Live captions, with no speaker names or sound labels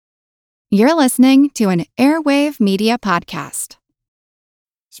You're listening to an Airwave Media Podcast.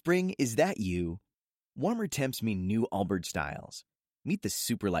 Spring, is that you? Warmer temps mean new Allbirds styles. Meet the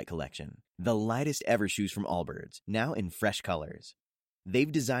Superlight Collection, the lightest ever shoes from Allbirds, now in fresh colors.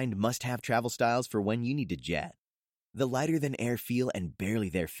 They've designed must-have travel styles for when you need to jet. The lighter-than-air feel and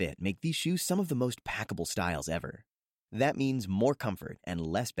barely-there fit make these shoes some of the most packable styles ever. That means more comfort and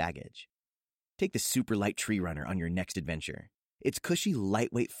less baggage. Take the Superlight Tree Runner on your next adventure. Its cushy,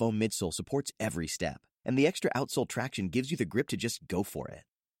 lightweight foam midsole supports every step, and the extra outsole traction gives you the grip to just go for it.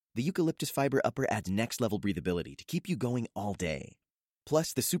 The eucalyptus fiber upper adds next-level breathability to keep you going all day.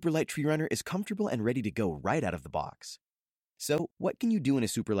 Plus, the Superlight Tree Runner is comfortable and ready to go right out of the box. So, what can you do in a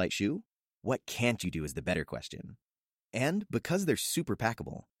Superlight shoe? What can't you do is the better question. And because they're super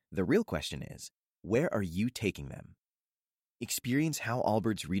packable, the real question is, where are you taking them? Experience how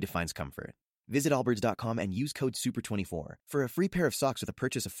Allbirds redefines comfort. Visit allbirds.com and use code SUPER24 for a free pair of socks with a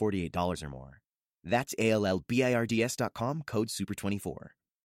purchase of $48 or more. That's ALLBIRDS.com, code SUPER24.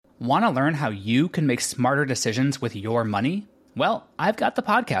 Want to learn how you can make smarter decisions with your money? Well, I've got the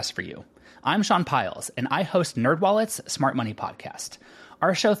podcast for you. I'm Sean Piles, and I host NerdWallet's Smart Money Podcast.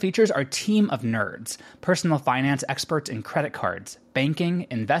 Our show features our team of nerds, personal finance experts in credit cards, banking,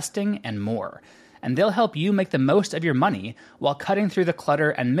 investing, and more. And they'll help you make the most of your money while cutting through the clutter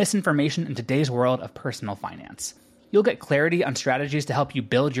and misinformation in today's world of personal finance. You'll get clarity on strategies to help you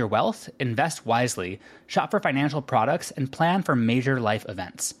build your wealth, invest wisely, shop for financial products, and plan for major life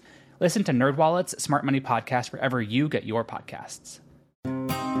events. Listen to NerdWallet's Smart Money Podcast wherever you get your podcasts.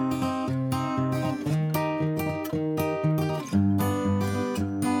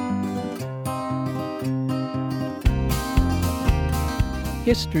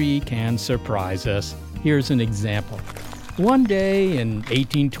 History can surprise us. Here's an example. One day in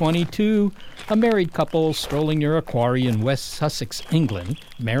 1822, a married couple strolling near a quarry in West Sussex, England,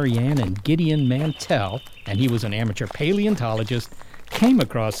 Marianne and Gideon Mantell, and he was an amateur paleontologist, came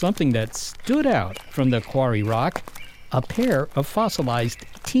across something that stood out from the quarry rock, a pair of fossilized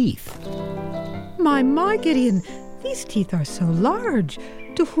teeth. My, Gideon, these teeth are so large.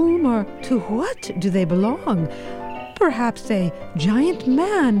 To whom or to what do they belong? Perhaps a giant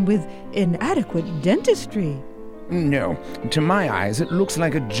man with inadequate dentistry. No, to my eyes it looks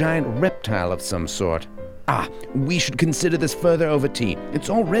like a giant reptile of some sort. We should consider this further over tea. It's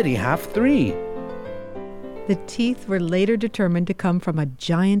already 3:30. The teeth were later determined to come from a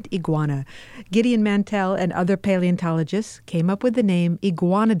giant iguana. Gideon Mantell and other paleontologists came up with the name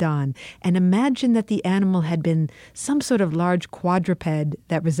iguanodon and imagined that the animal had been some sort of large quadruped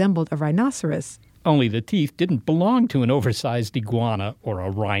that resembled a rhinoceros. Only the teeth didn't belong to an oversized iguana or a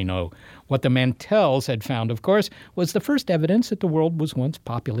rhino. What the Mantells had found, of course, was the first evidence that the world was once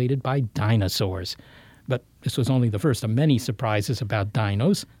populated by dinosaurs. But this was only the first of many surprises about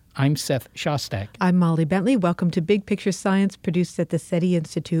dinos. I'm Seth Shostak. I'm Molly Bentley. Welcome to Big Picture Science, produced at the SETI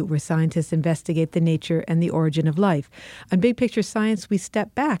Institute, where scientists investigate the nature and the origin of life. On Big Picture Science, we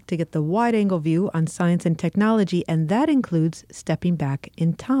step back to get the wide-angle view on science and technology, and that includes stepping back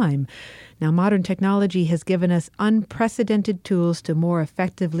in time. Now, modern technology has given us unprecedented tools to more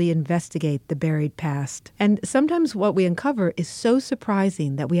effectively investigate the buried past. And sometimes what we uncover is so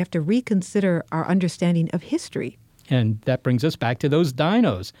surprising that we have to reconsider our understanding of history. And that brings us back to those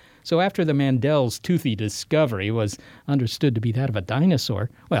dinos. So after the Mandells' toothy discovery was understood to be that of a dinosaur,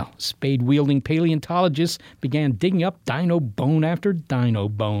 well, spade-wielding paleontologists began digging up dino bone after dino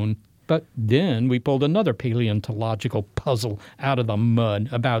bone. But then we pulled another paleontological puzzle out of the mud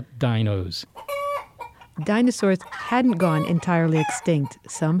about dinos. Dinosaurs hadn't gone entirely extinct.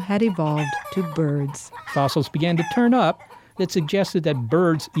 Some had evolved to birds. Fossils began to turn up that suggested that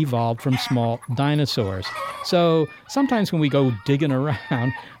birds evolved from small dinosaurs. So sometimes when we go digging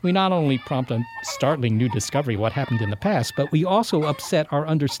around, we not only prompt a startling new discovery what happened in the past, but we also upset our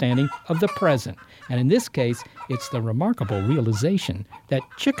understanding of the present. And in this case, it's the remarkable realization that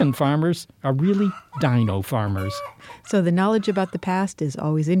chicken farmers are really dino farmers. So the knowledge about the past is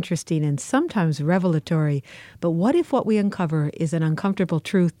always interesting and sometimes revelatory. But what if what we uncover is an uncomfortable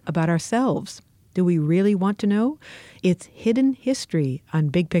truth about ourselves? Do we really want to know? It's Hidden History on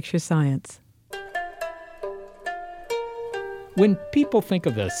Big Picture Science. When people think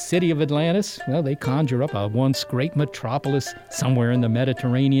of the city of Atlantis, well, they conjure up a once great metropolis somewhere in the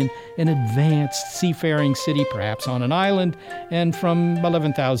Mediterranean, an advanced seafaring city, perhaps on an island, and from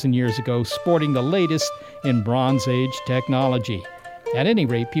 11,000 years ago, sporting the latest in Bronze Age technology. At any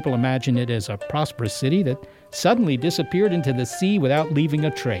rate, people imagine it as a prosperous city that suddenly disappeared into the sea without leaving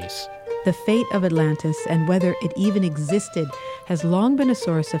a trace. The fate of Atlantis and whether it even existed has long been a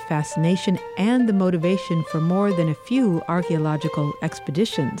source of fascination and the motivation for more than a few archaeological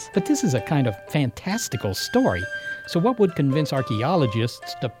expeditions. But this is a kind of fantastical story. So what would convince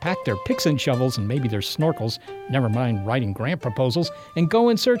archaeologists to pack their picks and shovels and maybe their snorkels, never mind writing grant proposals, and go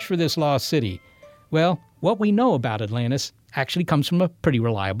and search for this lost city? Well, what we know about Atlantis actually comes from a pretty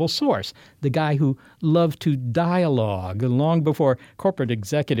reliable source, the guy who loved to dialogue long before corporate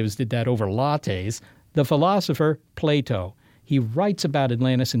executives did that over lattes, the philosopher Plato. He writes about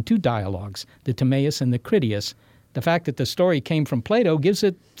Atlantis in two dialogues, the Timaeus and the Critias. The fact that the story came from Plato gives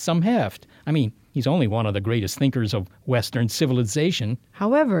it some heft. I mean, he's only one of the greatest thinkers of Western civilization.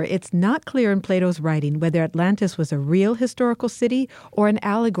 However, it's not clear in Plato's writing whether Atlantis was a real historical city or an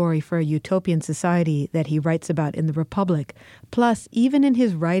allegory for a utopian society that he writes about in the Republic. Plus, even in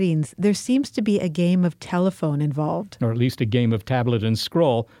his writings, there seems to be a game of telephone involved. Or at least a game of tablet and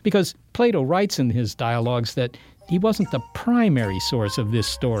scroll, because Plato writes in his dialogues that he wasn't the primary source of this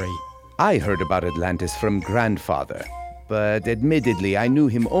story. I heard about Atlantis from grandfather, but admittedly I knew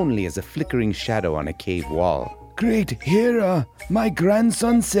him only as a flickering shadow on a cave wall. Great Hera, my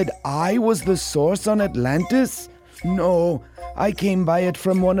grandson said I was the source on Atlantis? No, I came by it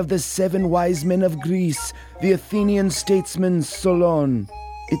from one of the 7 wise men of Greece, the Athenian statesman Solon.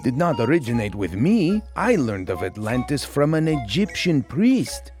 It did not originate with me. I learned of Atlantis from an Egyptian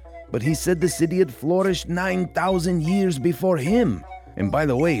priest, but he said the city had flourished 9,000 years before him. And by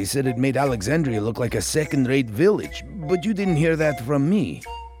the way, he said it made Alexandria look like a second-rate village, but you didn't hear that from me.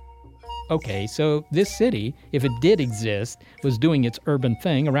 Okay, so this city, if it did exist, was doing its urban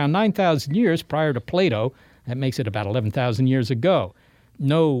thing around 9,000 years prior to Plato. That makes it about 11,000 years ago.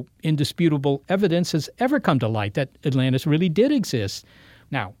 No indisputable evidence has ever come to light that Atlantis really did exist.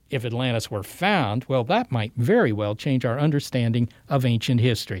 Now, if Atlantis were found, well, that might very well change our understanding of ancient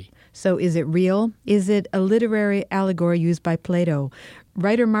history. So is it real? Is it a literary allegory used by Plato?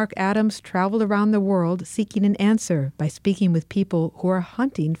 Writer Mark Adams traveled around the world seeking an answer by speaking with people who are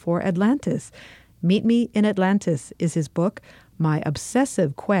hunting for Atlantis. Meet Me in Atlantis is his book, My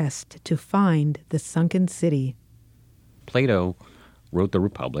Obsessive Quest to Find the Sunken City. Plato wrote The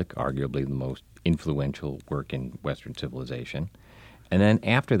Republic, arguably the most influential work in Western civilization. And then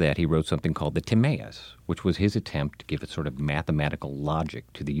after that, he wrote something called the Timaeus, which was his attempt to give a sort of mathematical logic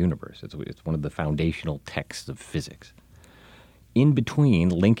to the universe. It's one of the foundational texts of physics. In between,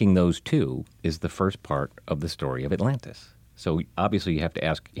 linking those two, is the first part of the story of Atlantis. So obviously you have to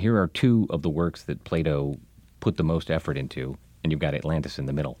ask, here are two of the works that Plato put the most effort into, and you've got Atlantis in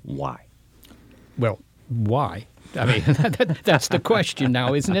the middle. Why? Well, why? I mean, that's the question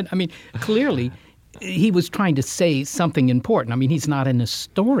now, isn't it? I mean, clearly he was trying to say something important. I mean, he's not an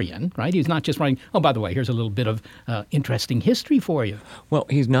historian, right? He's not just writing, oh, by the way, here's a little bit of interesting history for you. Well,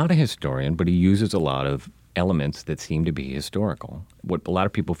 he's not a historian, but he uses a lot of elements that seem to be historical. What a lot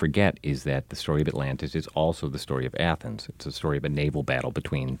of people forget is that the story of Atlantis is also the story of Athens. It's a story of a naval battle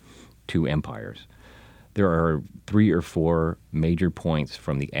between two empires. There are 3 or 4 major points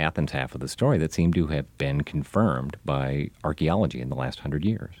from the Athens half of the story that seem to have been confirmed by archaeology in the last 100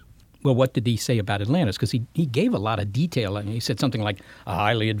 years. Well, what did he say about Atlantis? Because he gave a lot of detail. I mean, he said something like a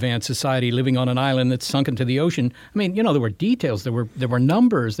highly advanced society living on an island that's sunk into the ocean. I mean, you know, there were details, there were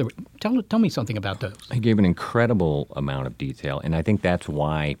numbers. Tell me something about those. He gave an incredible amount of detail, and I think that's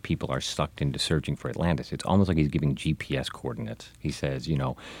why people are sucked into searching for Atlantis. It's almost like he's giving GPS coordinates. He says,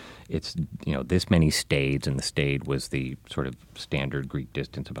 it's this many stades, and the stade was the sort of standard Greek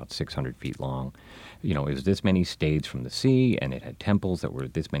distance, about 600 feet long. It was this many stades from the sea, and it had temples that were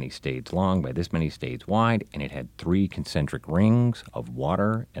this many stades long by this many stades wide, and it had 3 concentric rings of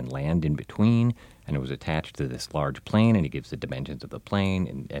water and land in between, and it was attached to this large plain, and he gives the dimensions of the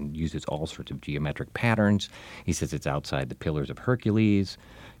plain and uses all sorts of geometric patterns. He says it's outside the Pillars of Hercules.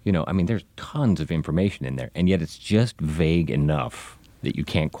 There's tons of information in there, and yet it's just vague enough that you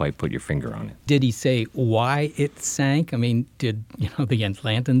can't quite put your finger on it. Did he say why it sank? I mean, did the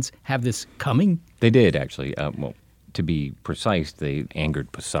Atlantans have this coming? They did, actually. To be precise, they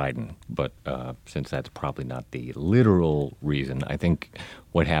angered Poseidon. But since that's probably not the literal reason, I think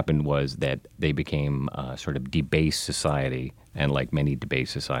what happened was that they became a sort of debased society. And like many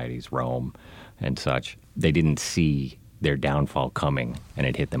debased societies, Rome and such, they didn't see their downfall coming, and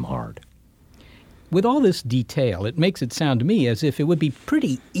it hit them hard. With all this detail, it makes it sound to me as if it would be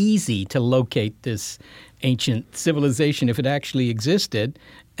pretty easy to locate this ancient civilization if it actually existed.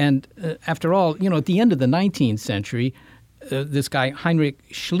 And after all, at the end of the 19th century, this guy Heinrich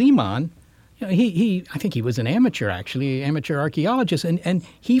Schliemann, I think he was an amateur, actually, amateur archaeologist, and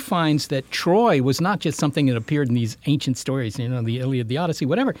he finds that Troy was not just something that appeared in these ancient stories, the Iliad, the Odyssey,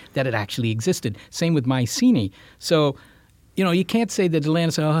 whatever, that it actually existed. Same with Mycenae. So, you can't say that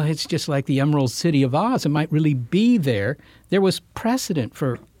Atlantis, it's just like the Emerald City of Oz. It might really be there. There was precedent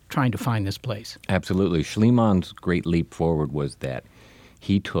for trying to find this place. Absolutely. Schliemann's great leap forward was that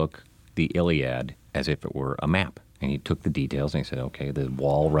he took the Iliad as if it were a map. And he took the details and he said, okay, the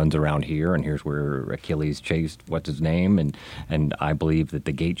wall runs around here, and here's where Achilles chased what's his name, and I believe that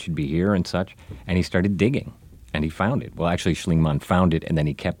the gate should be here and such. And he started digging, and he found it. Well, actually, Schliemann found it, and then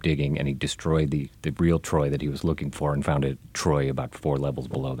he kept digging, and he destroyed the real Troy that he was looking for and found Troy about 4 levels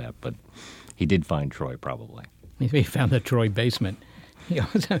below that. But he did find Troy, probably. He found the Troy basement.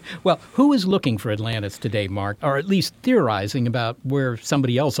 Well, who is looking for Atlantis today, Mark, or at least theorizing about where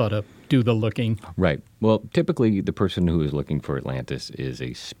somebody else ought to do the looking? Right. Well, typically the person who is looking for Atlantis is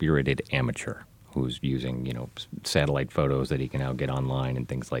a spirited amateur who's using, satellite photos that he can now get online and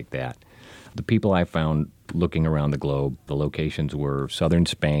things like that. The people I found looking around the globe, the locations were southern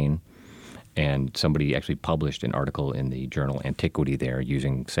Spain, and somebody actually published an article in the journal Antiquity there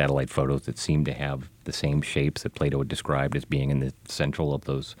using satellite photos that seemed to have the same shapes that Plato had described as being in the central of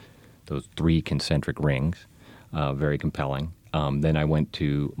those 3 concentric rings. Very compelling. Then I went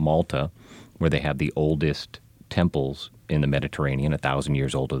to Malta, where they have the oldest temples in the Mediterranean, 1,000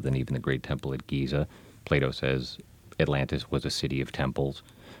 years older than even the Great Temple at Giza. Plato says Atlantis was a city of temples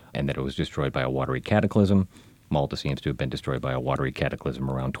and that it was destroyed by a watery cataclysm. Malta seems to have been destroyed by a watery cataclysm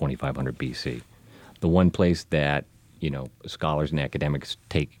around 2500 BC. The one place that, scholars and academics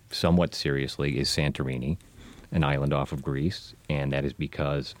take somewhat seriously is Santorini, an island off of Greece, and that is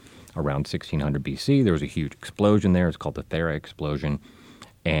because around 1600 BC there was a huge explosion there. It's called the Thera explosion,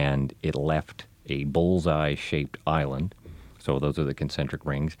 and it left a bullseye-shaped island. So those are the concentric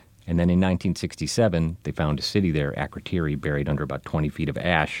rings. And then in 1967, they found a city there, Akrotiri, buried under about 20 feet of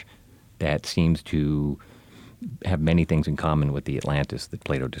ash that seems to have many things in common with the Atlantis that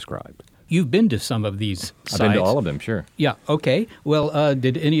Plato described. You've been to some of these sites. I've been to all of them, sure. Yeah, okay. Well,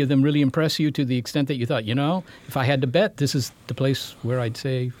 did any of them really impress you to the extent that you thought, if I had to bet, this is the place where I'd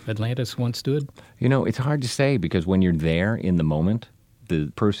say Atlantis once stood? It's hard to say because when you're there in the moment,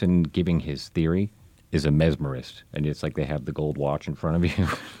 the person giving his theory is a mesmerist. And it's like they have the gold watch in front of you.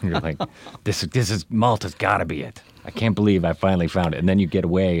 You're like, this is Malta's got to be it. I can't believe I finally found it. And then you get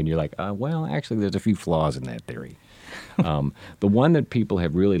away and you're like, well, actually, there's a few flaws in that theory. The one that people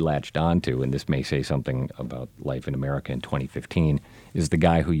have really latched onto, and this may say something about life in America in 2015, is the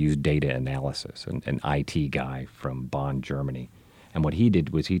guy who used data analysis, an IT guy from Bonn, Germany. And what he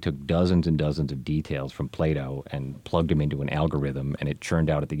did was he took dozens and dozens of details from Plato and plugged them into an algorithm, and it churned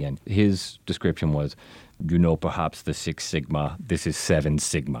out at the end. His description was, perhaps the 6 sigma, this is 7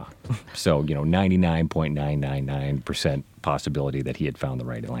 sigma. So, 99.999% possibility that he had found the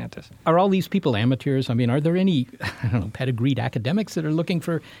right Atlantis. Are all these people amateurs? I mean, are there any, pedigreed academics that are looking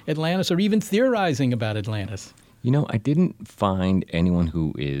for Atlantis or even theorizing about Atlantis? I didn't find anyone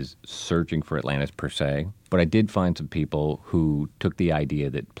who is searching for Atlantis per se, but I did find some people who took the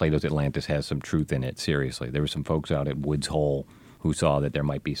idea that Plato's Atlantis has some truth in it seriously. There were some folks out at Woods Hole who saw that there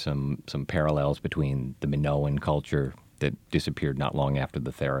might be some parallels between the Minoan culture that disappeared not long after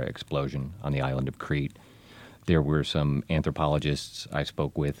the Thera explosion on the island of Crete. There were some anthropologists I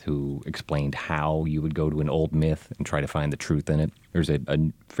spoke with who explained how you would go to an old myth and try to find the truth in it. There's a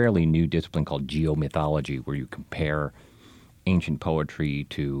fairly new discipline called geomythology where you compare ancient poetry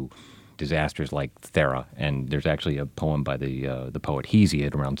to disasters like Thera. And there's actually a poem by the poet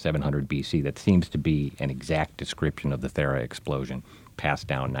Hesiod around 700 BC that seems to be an exact description of the Thera explosion passed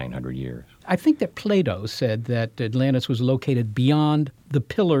down 900 years. I think that Plato said that Atlantis was located beyond the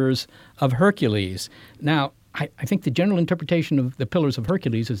Pillars of Hercules. Now, I think the general interpretation of the Pillars of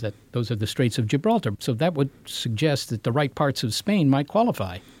Hercules is that those are the Straits of Gibraltar. So that would suggest that the right parts of Spain might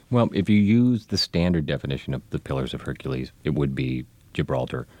qualify. Well, if you use the standard definition of the Pillars of Hercules, it would be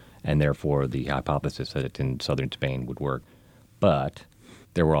Gibraltar, and therefore the hypothesis that it's in southern Spain would work. But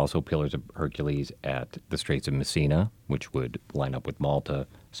there were also Pillars of Hercules at the Straits of Messina, which would line up with Malta.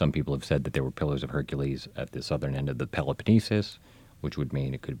 Some people have said that there were Pillars of Hercules at the southern end of the Peloponnesus, which would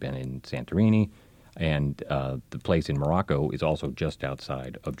mean it could have been in Santorini. And the place in Morocco is also just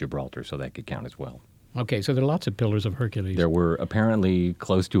outside of Gibraltar, so that could count as well. Okay, so there are lots of Pillars of Hercules. There were apparently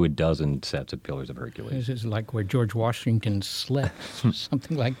close to a dozen sets of Pillars of Hercules. This is like where George Washington slept,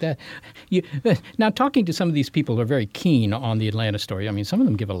 something like that. Now, talking to some of these people who are very keen on the Atlantis story, I mean, some of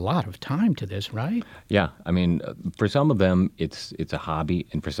them give a lot of time to this, right? Yeah, I mean, for some of them, it's a hobby,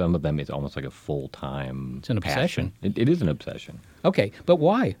 and for some of them, it's almost like a full-time It's an obsession. It is an obsession. Okay, but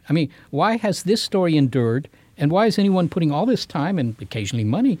why? I mean, why has this story endured, and why is anyone putting all this time and occasionally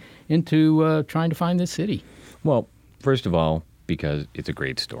money into trying to find this city? Well, first of all, because it's a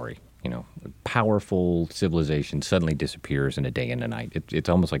great story. You know, a powerful civilization suddenly disappears in a day and a night. It's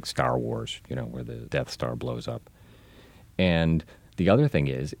almost like Star Wars, you know, where the Death Star blows up. And the other thing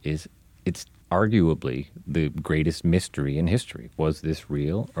is it's arguably the greatest mystery in history. Was this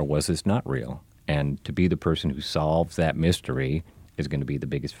real or was this not real? And to be the person who solves that mystery is going to be the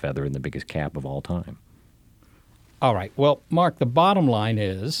biggest feather in the biggest cap of all time. All right. Well, Mark, the bottom line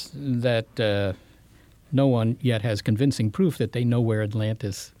is that no one yet has convincing proof that they know where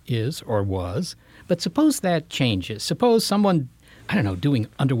Atlantis is or was. But suppose that changes. Suppose someone, I don't know, doing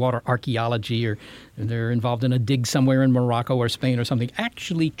underwater archaeology, or they're involved in a dig somewhere in Morocco or Spain or something,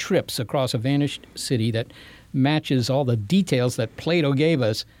 actually trips across a vanished city that matches all the details that Plato gave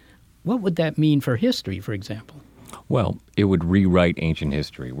us. What would that mean for history, for example? Well, it would rewrite ancient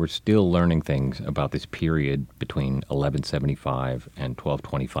history. We're still learning things about this period between 1175 and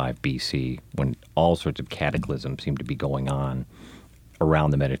 1225 BC, when all sorts of cataclysms seem to be going on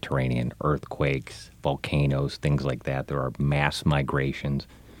around the Mediterranean, earthquakes, volcanoes, things like that. There are mass migrations.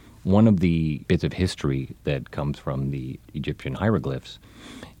 One of the bits of history that comes from the Egyptian hieroglyphs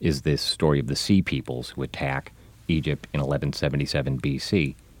is this story of the Sea Peoples who attack Egypt in 1177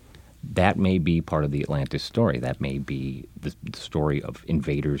 BC. That may be part of the Atlantis story. That may be the story of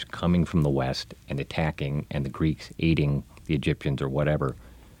invaders coming from the west and attacking, and the Greeks aiding the Egyptians or whatever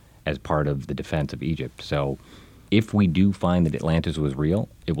as part of the defense of Egypt. So if we do find that Atlantis was real,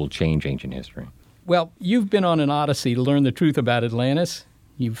 it will change ancient history. Well, you've been on an odyssey to learn the truth about Atlantis.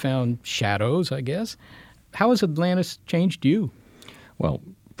 You've found shadows, I guess. How has Atlantis changed you? Well,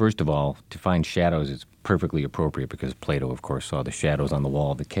 first of all, to find shadows is perfectly appropriate because Plato, of course, saw the shadows on the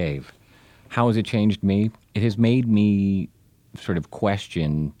wall of the cave. How has it changed me? It has made me sort of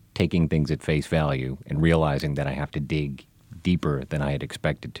question taking things at face value and realizing that I have to dig deeper than I had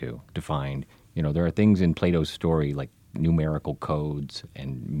expected to find. You know, there are things in Plato's story like numerical codes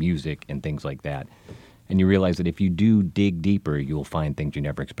and music and things like that. And you realize that if you do dig deeper, you will find things you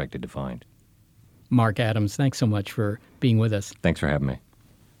never expected to find. Mark Adams, thanks so much for being with us. Thanks for having me.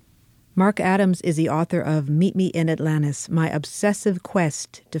 Mark Adams is the author of Meet Me in Atlantis, My Obsessive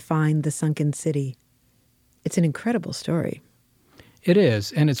Quest to Find the Sunken City. It's an incredible story. It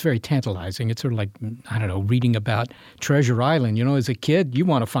is, and it's very tantalizing. It's sort of like, I don't know, reading about Treasure Island. You know, as a kid, you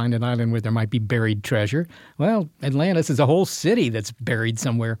want to find an island where there might be buried treasure. Well, Atlantis is a whole city that's buried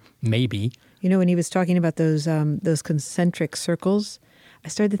somewhere, maybe. You know, when he was talking about those concentric circles, I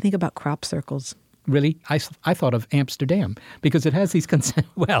started to think about crop circles. Really, I thought of Amsterdam because it has these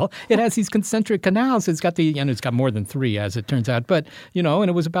it has these concentric canals. It's got more than 3, as it turns out. But and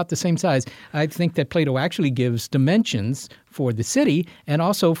it was about the same size. I think that Plato actually gives dimensions for the city and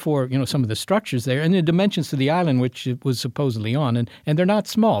also for some of the structures there, and the dimensions to the island which it was supposedly on, and they're not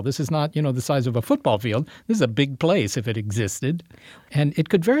small. This is not the size of a football field. This is a big place if it existed, and it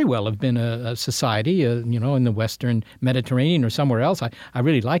could very well have been a society in the Western Mediterranean or somewhere else. I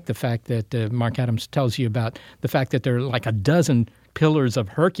really like the fact that Mark Adams tells you about the fact that there are like a dozen pillars of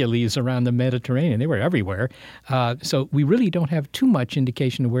Hercules around the Mediterranean. They were everywhere. So we really don't have too much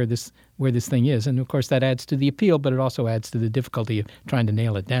indication of where this thing is. And, of course, that adds to the appeal, but it also adds to the difficulty of trying to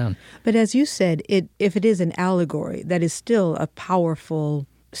nail it down. But as you said, if it is an allegory, that is still a powerful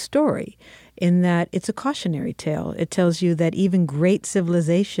story in that it's a cautionary tale. It tells you that even great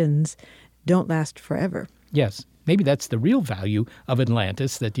civilizations don't last forever. Yes. Maybe that's the real value of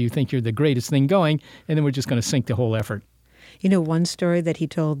Atlantis, that you think you're the greatest thing going, and then we're just going to sink the whole effort. One story that he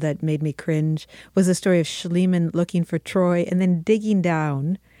told that made me cringe was the story of Schliemann looking for Troy and then digging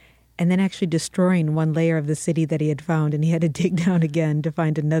down and then actually destroying one layer of the city that he had found, and he had to dig down again to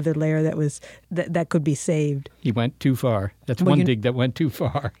find another layer that could be saved. He went too far. That's one dig that went too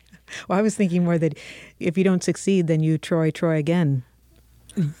far. Well, I was thinking more that if you don't succeed, then you Troy again.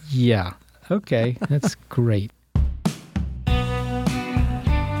 Yeah. Okay. That's great.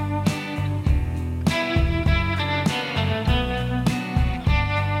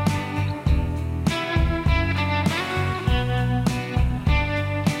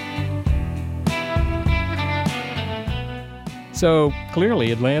 So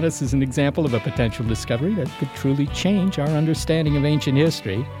clearly, Atlantis is an example of a potential discovery that could truly change our understanding of ancient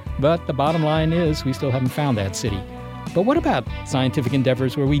history. But the bottom line is we still haven't found that city. But what about scientific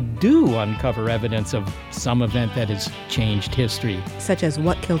endeavors where we do uncover evidence of some event that has changed history? Such as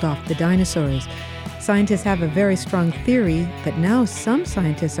what killed off the dinosaurs. Scientists have a very strong theory, but now some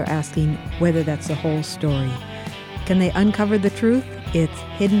scientists are asking whether that's the whole story. Can they uncover the truth? It's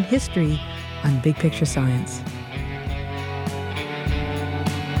Hidden History on Big Picture Science.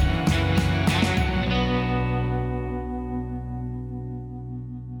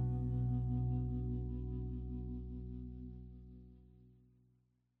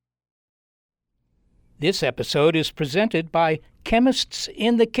 This episode is presented by Chemists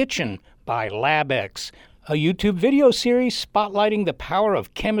in the Kitchen by LabX, a YouTube video series spotlighting the power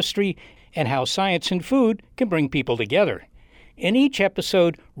of chemistry and how science and food can bring people together. In each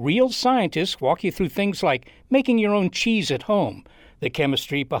episode, real scientists walk you through things like making your own cheese at home, the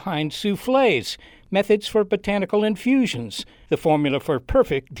chemistry behind soufflés, methods for botanical infusions, the formula for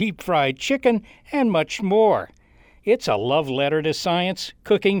perfect deep-fried chicken, and much more. It's a love letter to science,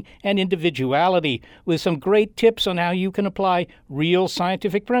 cooking, and individuality, with some great tips on how you can apply real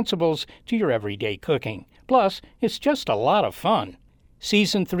scientific principles to your everyday cooking. Plus, it's just a lot of fun.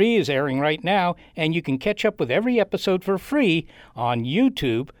 Season 3 is airing right now, and you can catch up with every episode for free on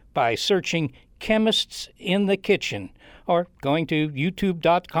YouTube by searching Chemists in the Kitchen or going to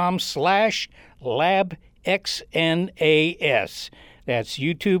youtube.com/labxnas. That's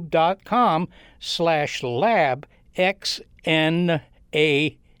youtube.com/labxnas.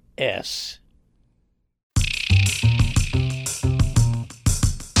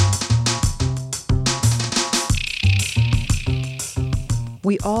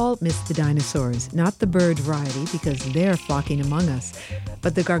 We all miss the dinosaurs, not the bird variety because they're flocking among us,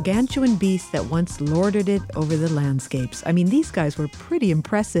 but the gargantuan beasts that once lorded it over the landscapes. I mean, these guys were pretty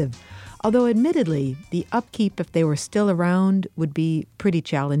impressive, although admittedly, the upkeep, if they were still around, would be pretty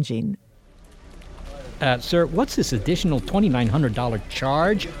challenging. Sir, what's this additional $2,900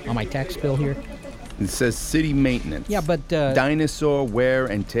 charge on my tax bill here? It says city maintenance. Yeah, but, Dinosaur wear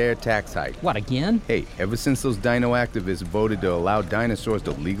and tear tax hike. What, again? Hey, ever since those dino activists voted to allow dinosaurs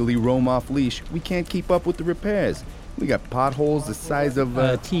to legally roam off leash, we can't keep up with the repairs. We got potholes the size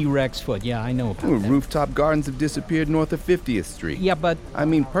of T-Rex foot, yeah, I know about that. Rooftop gardens have disappeared north of 50th Street. Yeah, but... I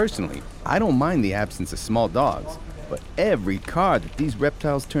mean, personally, I don't mind the absence of small dogs, but every car that these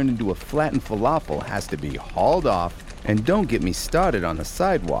reptiles turn into a flattened falafel has to be hauled off. And don't get me started on the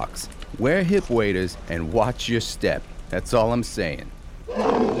sidewalks. Wear hip waders and watch your step. That's all I'm saying.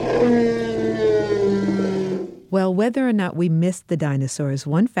 Well, whether or not we missed the dinosaurs,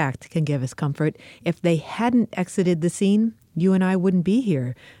 one fact can give us comfort. If they hadn't exited the scene, you and I wouldn't be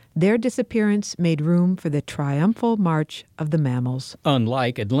here. Their disappearance made room for the triumphal march of the mammals.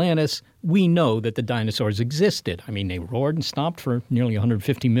 Unlike Atlantis, we know that the dinosaurs existed. I mean, they roared and stomped for nearly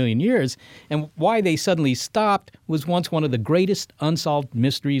 150 million years, and why they suddenly stopped was once one of the greatest unsolved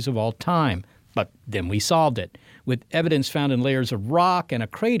mysteries of all time. But then we solved it, with evidence found in layers of rock and a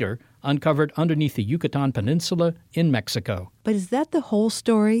crater uncovered underneath the Yucatan Peninsula in Mexico. But is that the whole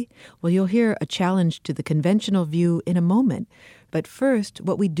story? Well, you'll hear a challenge to the conventional view in a moment. But first,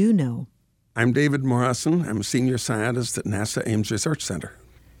 what we do know. I'm David Morrison. I'm a senior scientist at NASA Ames Research Center.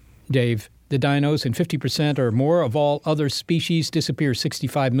 Dave, the dinos and 50% or more of all other species disappeared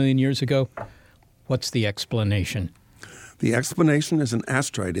 65 million years ago. What's the explanation? The explanation is an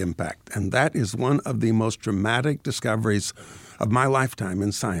asteroid impact, and that is one of the most dramatic discoveries of my lifetime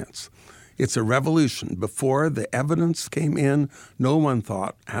in science. It's a revolution. Before the evidence came in, no one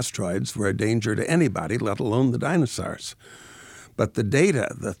thought asteroids were a danger to anybody, let alone the dinosaurs. But the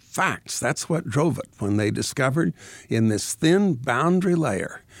data, the facts, that's what drove it when they discovered in this thin boundary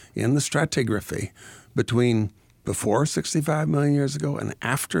layer in the stratigraphy between before 65 million years ago and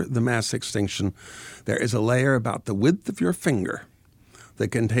after the mass extinction, there is a layer about the width of your finger that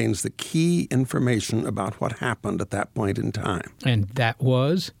contains the key information about what happened at that point in time. And that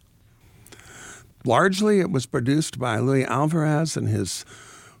was? Largely, it was produced by Luis Alvarez and his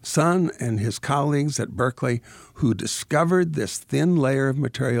son and his colleagues at Berkeley, who discovered this thin layer of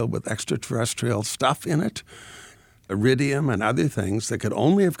material with extraterrestrial stuff in it, iridium and other things that could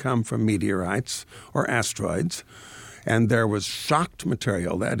only have come from meteorites or asteroids. And there was shocked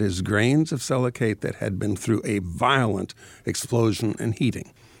material, that is, grains of silicate that had been through a violent explosion and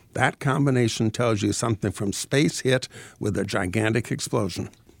heating. That combination tells you something from space hit with a gigantic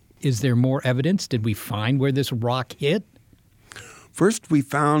explosion. Is there more evidence? Did we find where this rock hit? First, we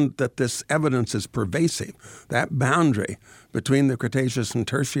found that this evidence is pervasive. That boundary between the Cretaceous and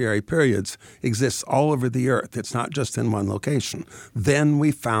Tertiary periods exists all over the Earth. It's not just in one location. Then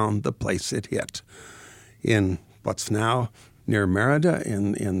we found the place it hit in what's now near Merida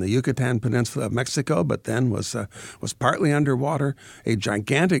in the Yucatan Peninsula of Mexico, but then was partly underwater, a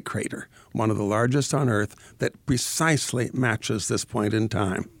gigantic crater, one of the largest on Earth, that precisely matches this point in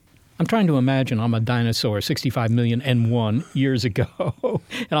time. I'm trying to imagine I'm a dinosaur 65,000,001 years ago,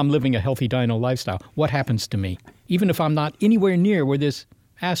 and I'm living a healthy dino lifestyle. What happens to me, even if I'm not anywhere near where this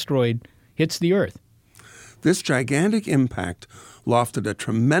asteroid hits the Earth? This gigantic impact lofted a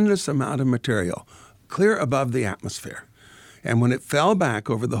tremendous amount of material clear above the atmosphere. And when it fell back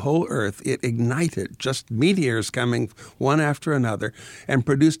over the whole Earth, it ignited, just meteors coming one after another, and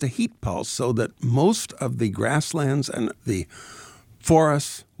produced a heat pulse so that most of the grasslands and the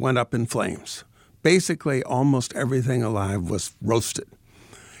forests went up in flames. Basically, almost everything alive was roasted.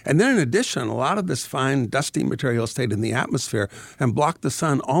 And then in addition, a lot of this fine, dusty material stayed in the atmosphere and blocked the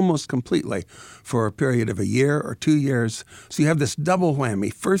sun almost completely for a period of a year or 2 years. So you have this double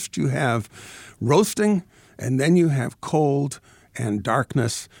whammy. First you have roasting, and then you have cold and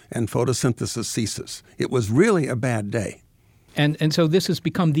darkness, and photosynthesis ceases. It was really a bad day. And so this has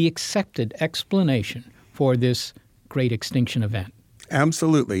become the accepted explanation for this great extinction event.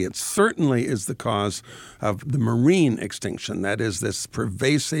 Absolutely. It certainly is the cause of the marine extinction, that is, this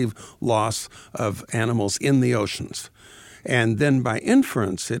pervasive loss of animals in the oceans. And then by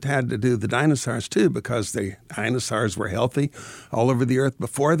inference, it had to do the dinosaurs too, because the dinosaurs were healthy all over the Earth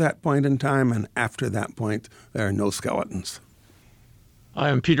before that point in time, and after that point, there are no skeletons. I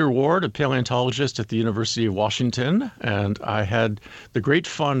am Peter Ward, a paleontologist at the University of Washington, and I had the great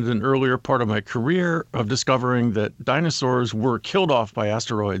fun in an earlier part of my career of discovering that dinosaurs were killed off by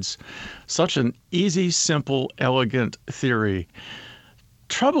asteroids. Such an easy, simple, elegant theory.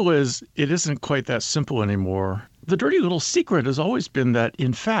 Trouble is, it isn't quite that simple anymore. The dirty little secret has always been that,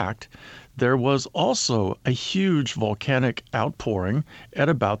 in fact, there was also a huge volcanic outpouring at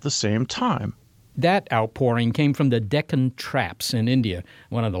about the same time. That outpouring came from the Deccan Traps in India,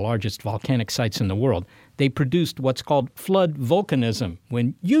 one of the largest volcanic sites in the world. They produced what's called flood volcanism,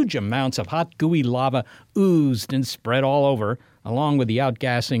 when huge amounts of hot, gooey lava oozed and spread all over, along with the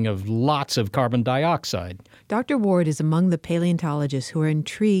outgassing of lots of carbon dioxide. Dr. Ward is among the paleontologists who are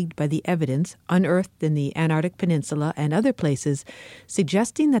intrigued by the evidence unearthed in the Antarctic Peninsula and other places,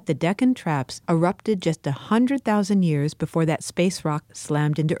 suggesting that the Deccan Traps erupted just 100,000 years before that space rock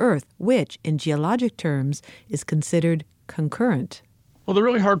slammed into Earth, which, in geologic terms, is considered concurrent. Well, the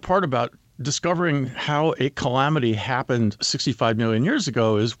really hard part about discovering how a calamity happened 65 million years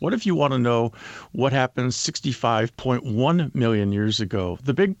ago is, what if you want to know what happened 65.1 million years ago?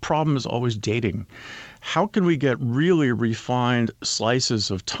 The big problem is always dating. How can we get really refined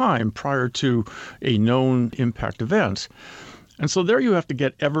slices of time prior to a known impact event? And so there you have to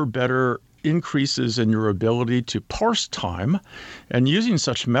get ever better increases in your ability to parse time. And using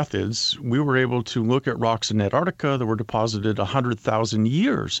such methods, we were able to look at rocks in Antarctica that were deposited 100,000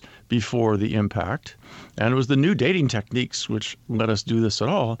 years before the impact. And it was the new dating techniques which let us do this at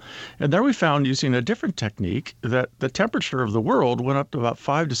all. And there we found, using a different technique, that the temperature of the world went up to about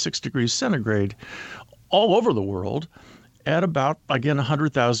 5 to 6 degrees centigrade all over the world at about, again,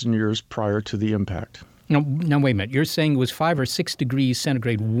 100,000 years prior to the impact. Now, wait a minute. You're saying it was 5 or 6 degrees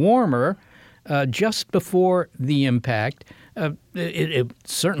centigrade warmer just before the impact. It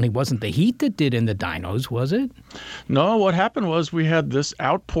certainly wasn't the heat that did in the dinos, was it? No, what happened was we had this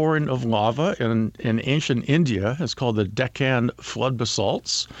outpouring of lava in ancient India. It's called the Deccan flood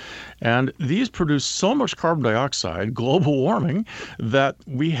basalts. And these produce so much carbon dioxide, global warming, that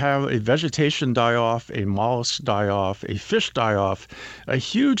we have a vegetation die-off, a mollusk die-off, a fish die-off, a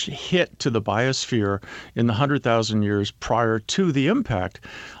huge hit to the biosphere in the 100,000 years prior to the impact.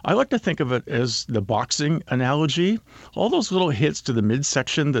 I like to think of it as the boxing analogy. All those little hits to the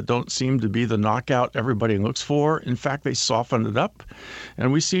midsection that don't seem to be the knockout everybody looks for, in fact, they soften it up.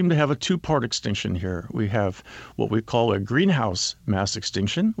 And we seem to have a two-part extinction here. We have what we call a greenhouse mass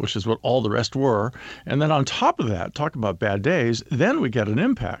extinction, which is what all the rest were. And then on top of that, talk about bad days, then we get an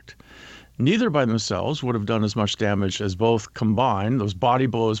impact. Neither by themselves would have done as much damage as both combined, those body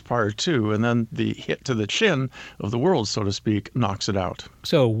blows prior to, and then the hit to the chin of the world, so to speak, knocks it out.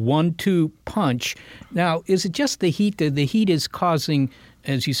 So 1-2 punch. Now, is it just the heat? The heat is causing,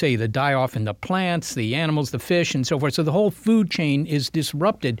 as you say, the die-off in the plants, the animals, the fish, and so forth. So the whole food chain is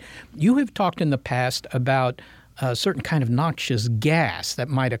disrupted. You have talked in the past about a certain kind of noxious gas that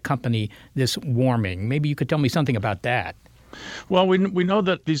might accompany this warming. Maybe you could tell me something about that. Well, we know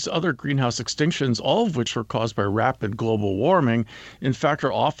that these other greenhouse extinctions, all of which are caused by rapid global warming, in fact,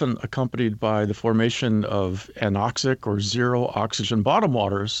 are often accompanied by the formation of anoxic or zero oxygen bottom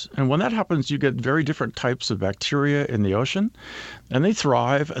waters. And when that happens, you get very different types of bacteria in the ocean, and they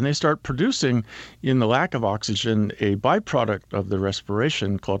thrive and they start producing, in the lack of oxygen, a byproduct of the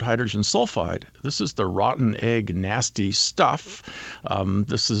respiration called hydrogen sulfide. This is the rotten egg, nasty stuff.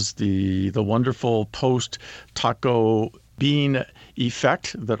 This is the wonderful post-taco bean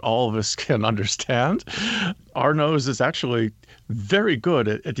effect that all of us can understand. Our nose is actually very good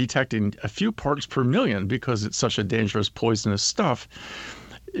at detecting a few parts per million because it's such a dangerous, poisonous stuff.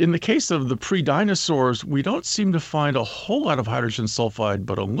 In the case of the pre-dinosaurs, we don't seem to find a whole lot of hydrogen sulfide,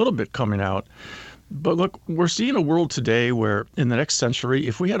 but a little bit coming out. But look, we're seeing a world today where in the next century,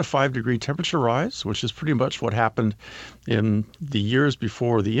 if we had a 5-degree temperature rise, which is pretty much what happened in the years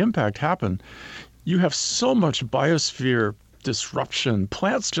before the impact happened, you have so much biosphere disruption.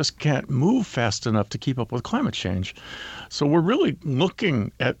 Plants just can't move fast enough to keep up with climate change. So we're really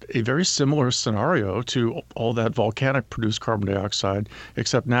looking at a very similar scenario to all that volcanic produced carbon dioxide,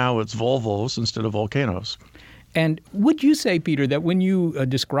 except now it's volvos instead of volcanoes. And would you say, Peter, that when you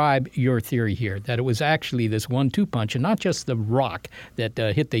describe your theory here, that it was actually this 1-2 punch and not just the rock that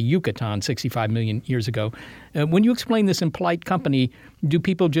hit the Yucatan 65 million years ago, when you explain this in polite company, do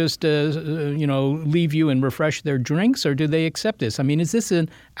people just, leave you and refresh their drinks, or do they accept this? I mean, is this an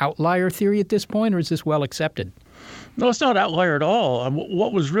outlier theory at this point, or is this well accepted? No, it's not outlier at all.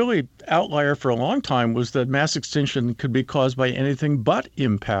 What was really outlier for a long time was that mass extinction could be caused by anything but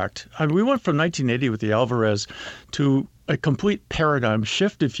impact. I mean, we went from 1980 with the Alvarez to a complete paradigm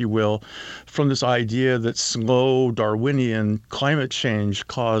shift, if you will, from this idea that slow Darwinian climate change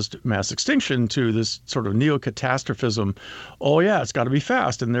caused mass extinction to this sort of neo-catastrophism. Oh, yeah, it's got to be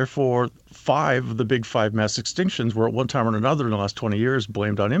fast. And therefore, 5 of the big 5 mass extinctions were at one time or another in the last 20 years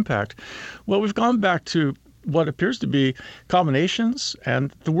blamed on impact. Well, we've gone back to what appears to be combinations,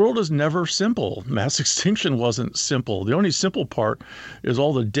 and the world is never simple. Mass extinction wasn't simple. The only simple part is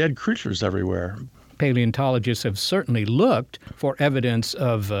all the dead creatures everywhere. Paleontologists have certainly looked for evidence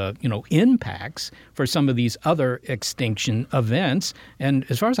of, impacts for some of these other extinction events. And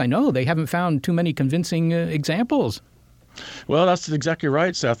as far as I know, they haven't found too many convincing examples. Well, that's exactly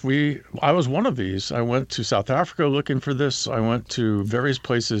right, Seth. I was one of these. I went to South Africa looking for this. I went to various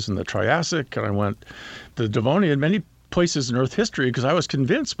places in the Triassic, and I went to the Devonian, many places in Earth history, because I was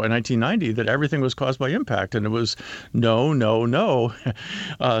convinced by 1990 that everything was caused by impact, and it was no.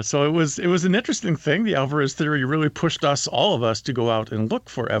 So it was an interesting thing. The Alvarez theory really pushed all of us, to go out and look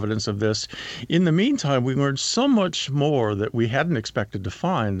for evidence of this. In the meantime, we learned so much more that we hadn't expected to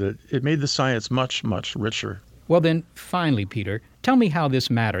find that it made the science much, much richer. Well, then, finally, Peter, tell me how this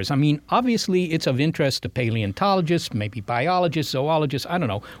matters. I mean, obviously, it's of interest to paleontologists, maybe biologists, zoologists, I don't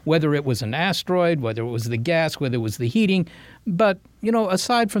know, whether it was an asteroid, whether it was the gas, whether it was the heating. But,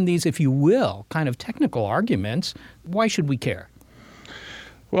 aside from these, if you will, kind of technical arguments, why should we care?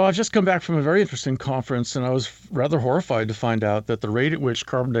 Well, I've just come back from a very interesting conference, and I was rather horrified to find out that the rate at which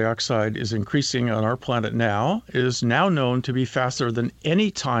carbon dioxide is increasing on our planet now is now known to be faster than any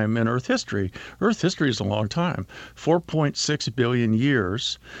time in Earth history. Earth history is a long time, 4.6 billion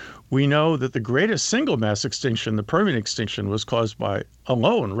years. We know that the greatest single mass extinction, the Permian extinction, was caused by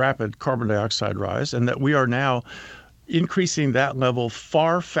alone rapid carbon dioxide rise, and that we are now increasing that level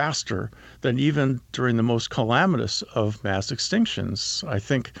far faster than even during the most calamitous of mass extinctions. I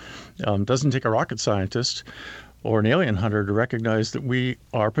think it doesn't take a rocket scientist or an alien hunter to recognize that we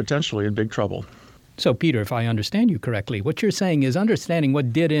are potentially in big trouble. So, Peter, if I understand you correctly, what you're saying is understanding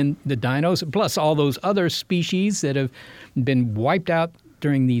what did in the dinos, plus all those other species that have been wiped out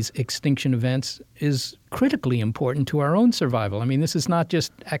during these extinction events, is critically important to our own survival. I mean, this is not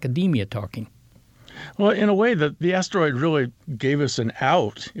just academia talking. Well, in a way, the asteroid really gave us an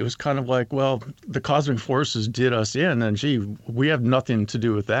out. It was kind of like, well, the cosmic forces did us in, and gee, we have nothing to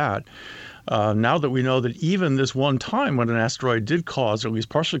do with that. Now that we know that even this one time when an asteroid did cause, or at least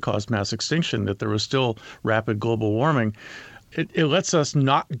partially caused mass extinction, that there was still rapid global warming, it lets us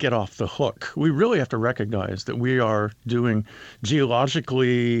not get off the hook. We really have to recognize that we are doing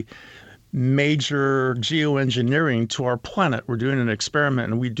geologically major geoengineering to our planet. We're doing an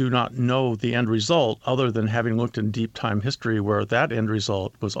experiment, and we do not know the end result other than having looked in deep time history where that end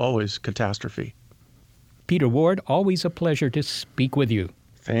result was always catastrophe. Peter Ward, always a pleasure to speak with you.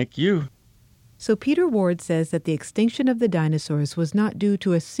 Thank you. So Peter Ward says that the extinction of the dinosaurs was not due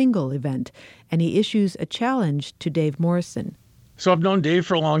to a single event, and he issues a challenge to Dave Morrison. So I've known Dave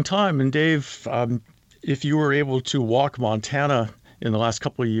for a long time, and Dave, if you were able to walk Montana in the last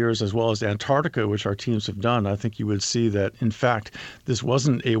couple of years, as well as Antarctica, which our teams have done, I think you would see that, in fact, this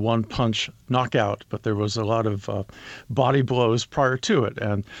wasn't a one-punch knockout, but there was a lot of body blows prior to it,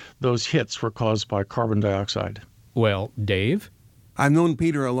 and those hits were caused by carbon dioxide. Well, Dave? I've known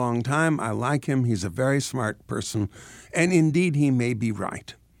Peter a long time. I like him. He's a very smart person, and indeed he may be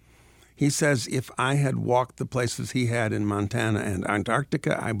right. He says if I had walked the places he had in Montana and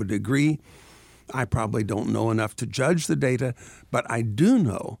Antarctica, I would agree. I probably don't know enough to judge the data, but I do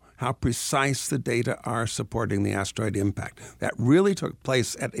know how precise the data are supporting the asteroid impact. That really took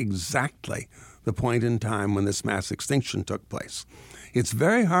place at exactly the point in time when this mass extinction took place. It's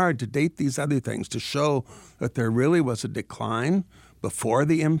very hard to date these other things to show that there really was a decline before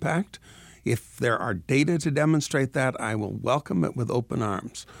the impact. If there are data to demonstrate that, I will welcome it with open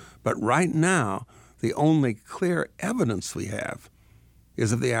arms. But right now, the only clear evidence we have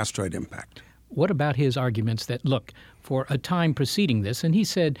is of the asteroid impact. What about his arguments that, look, for a time preceding this, and he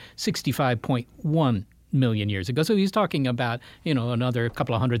said 65.1 million years ago, so he's talking about, another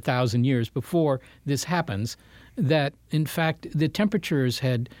couple of 100,000 years before this happens, that, in fact, the temperatures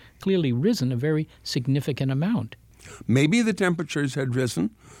had clearly risen a very significant amount. Maybe the temperatures had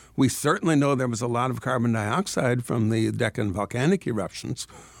risen. We certainly know there was a lot of carbon dioxide from the Deccan volcanic eruptions.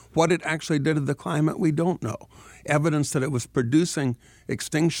 What it actually did to the climate, we don't know. Evidence that it was producing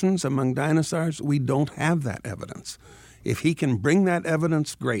extinctions among dinosaurs, we don't have that evidence. If he can bring that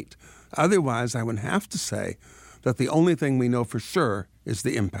evidence, great. Otherwise, I would have to say that the only thing we know for sure is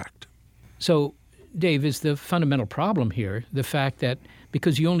the impact. So, Dave, is the fundamental problem here the fact that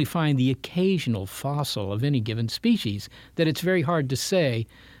because you only find the occasional fossil of any given species, that it's very hard to say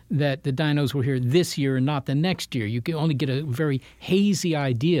that the dinos were here this year and not the next year? You can only get a very hazy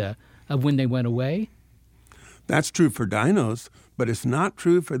idea of when they went away? That's true for dinos, but it's not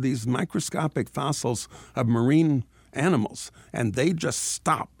true for these microscopic fossils of marine animals. And they just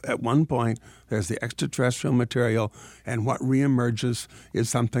stop at one point. There's the extraterrestrial material, and what reemerges is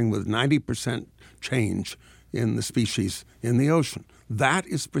something with 90% change in the species in the ocean. That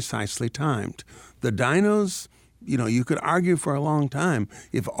is precisely timed. The dinos, you could argue for a long time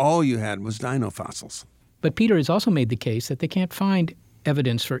if all you had was dino fossils. But Peter has also made the case that they can't find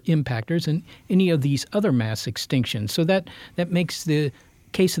evidence for impactors in any of these other mass extinctions. So that makes the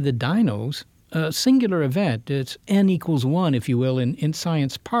case of the dinos a singular event. It's n equals 1, if you will, in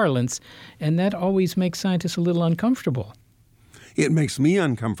science parlance, and that always makes scientists a little uncomfortable. It makes me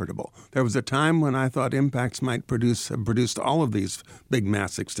uncomfortable. There was a time when I thought impacts might have produced all of these big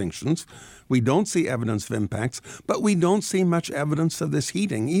mass extinctions. We don't see evidence of impacts, but we don't see much evidence of this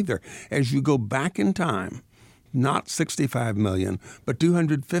heating either. As you go back in time, not 65 million, but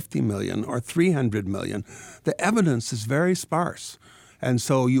 250 million or 300 million, the evidence is very sparse. And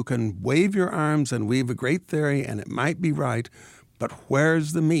so you can wave your arms and weave a great theory, and it might be right, but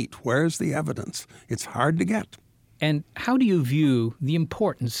where's the meat? Where's the evidence? It's hard to get. And how do you view the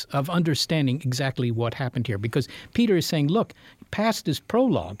importance of understanding exactly what happened here? Because Peter is saying, look, past is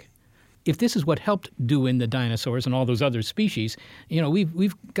prologue. If this is what helped do in the dinosaurs and all those other species,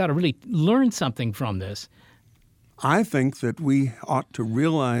 we've got to really learn something from this. I think that we ought to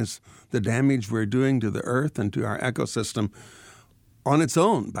realize the damage we're doing to the Earth and to our ecosystem on its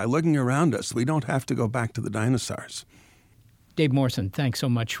own by looking around us. We don't have to go back to the dinosaurs. Dave Morrison, thanks so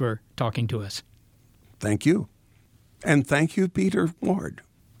much for talking to us. Thank you. And thank you, Peter Ward.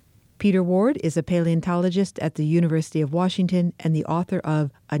 Peter Ward is a paleontologist at the University of Washington and the author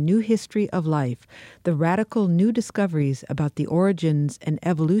of A New History of Life, the radical new discoveries about the origins and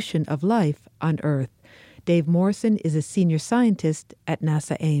evolution of life on Earth. Dave Morrison is a senior scientist at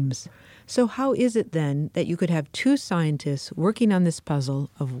NASA Ames. So how is it then that you could have two scientists working on this puzzle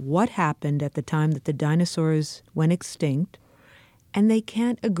of what happened at the time that the dinosaurs went extinct, and they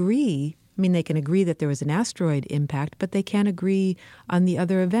can't agree? I mean, they can agree that there was an asteroid impact, but they can't agree on the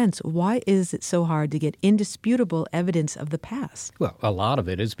other events. Why is it so hard to get indisputable evidence of the past? Well, a lot of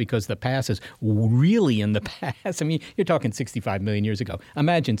it is because the past is really in the past. I mean, you're talking 65 million years ago.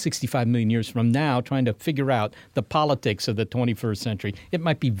 Imagine 65 million years from now trying to figure out the politics of the 21st century. It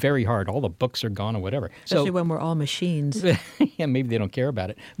might be very hard. All the books are gone or whatever. Especially when we're all machines. Yeah, maybe they don't care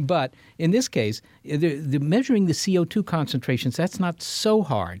about it. But in this case, the measuring the CO2 concentrations, that's not so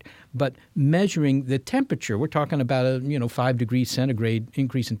hard. But measuring the temperature, we're talking about a 5 degrees centigrade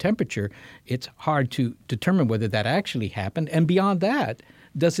increase in temperature. It's hard to determine whether that actually happened. And beyond that,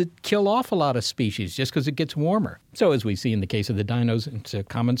 does it kill off a lot of species just because it gets warmer? So as we see in the case of the dinos, it's a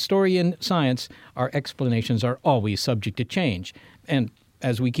common story in science, our explanations are always subject to change. And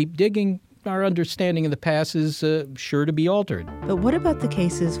as we keep digging, our understanding of the past is sure to be altered. But what about the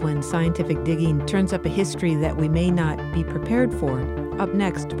cases when scientific digging turns up a history that we may not be prepared for? Up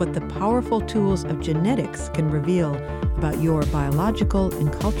next, what the powerful tools of genetics can reveal about your biological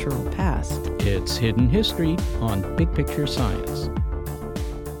and cultural past. It's Hidden History on Big Picture Science.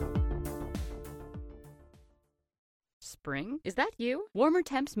 Spring? Is that you? Warmer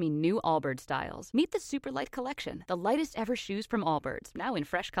temps mean new Allbirds styles. Meet the Superlight Collection, the lightest ever shoes from Allbirds, now in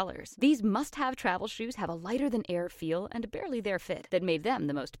fresh colors. These must-have travel shoes have a lighter-than-air feel and a barely-there fit that made them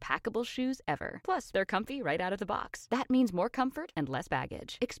the most packable shoes ever. Plus, they're comfy right out of the box. That means more comfort and less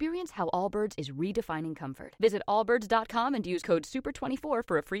baggage. Experience how Allbirds is redefining comfort. Visit allbirds.com and use code SUPER24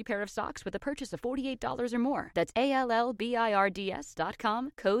 for a free pair of socks with a purchase of $48 or more. That's ALLBIRDS.com,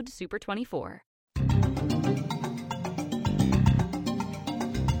 code SUPER24.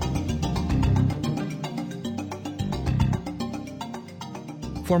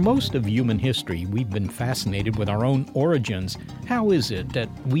 For most of human history, we've been fascinated with our own origins. How is it that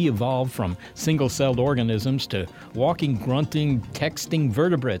we evolved from single-celled organisms to walking, grunting, texting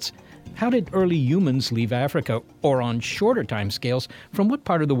vertebrates? How did early humans leave Africa? Or on shorter timescales, from what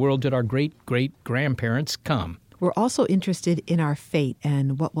part of the world did our great-great-grandparents come? We're also interested in our fate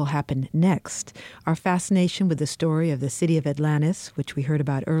and what will happen next. Our fascination with the story of the city of Atlantis, which we heard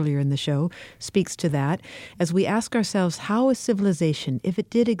about earlier in the show, speaks to that, as we ask ourselves how a civilization, if it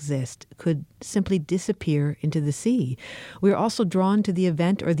did exist, could simply disappear into the sea. We're also drawn to the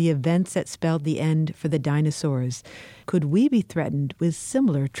event or the events that spelled the end for the dinosaurs. Could we be threatened with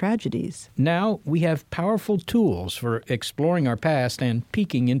similar tragedies? Now we have powerful tools for exploring our past and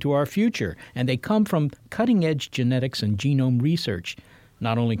peeking into our future, and they come from cutting-edge genetics and genome research.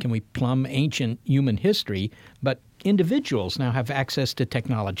 Not only can we plumb ancient human history, but individuals now have access to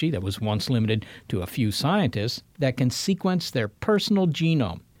technology that was once limited to a few scientists that can sequence their personal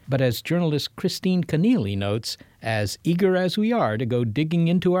genome. But as journalist Christine Keneally notes, as eager as we are to go digging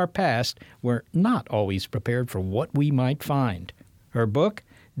into our past, we're not always prepared for what we might find. Her book,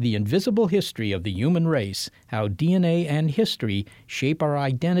 The Invisible History of the Human Race, How DNA and History Shape Our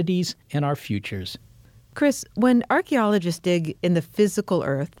Identities and Our Futures. Chris, when archaeologists dig in the physical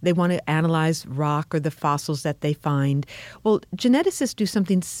earth, they want to analyze rock or the fossils that they find. Well, geneticists do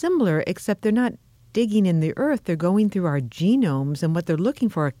something similar, except they're not digging in the earth. They're going through our genomes, and what they're looking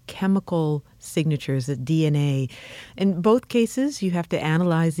for are chemical signatures, the DNA. In both cases, you have to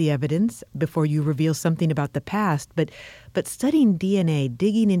analyze the evidence before you reveal something about the past. But studying DNA,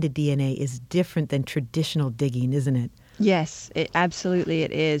 digging into DNA, is different than traditional digging, isn't it? Yes, absolutely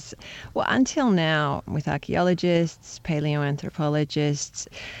it is. Well, until now, with archaeologists, paleoanthropologists,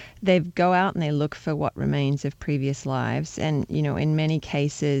 they go out and they look for what remains of previous lives. And, in many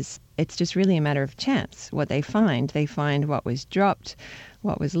cases, it's just really a matter of chance what they find. They find what was dropped,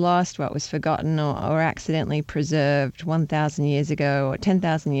 what was lost, what was forgotten or accidentally preserved 1,000 years ago or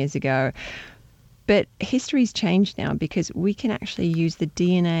 10,000 years ago. But history's changed now because we can actually use the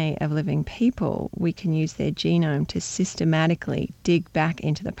DNA of living people. We can use their genome to systematically dig back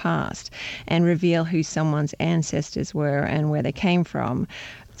into the past and reveal who someone's ancestors were and where they came from.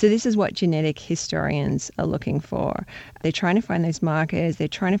 So this is what genetic historians are looking for. They're trying to find those markers, they're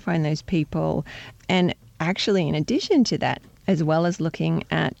trying to find those people. And actually, in addition to that, as well as looking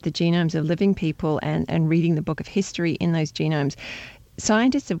at the genomes of living people and reading the book of history in those genomes,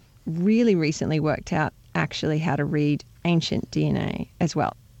 scientists have really recently worked out actually how to read ancient DNA as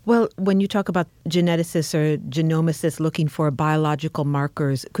well. Well, when you talk about geneticists or genomicists looking for biological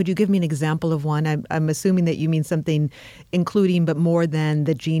markers, could you give me an example of one? I'm assuming that you mean something including but more than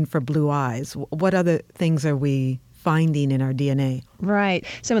the gene for blue eyes. What other things are we finding in our DNA? Right.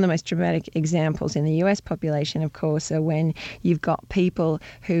 Some of the most dramatic examples in the US population, of course, are when you've got people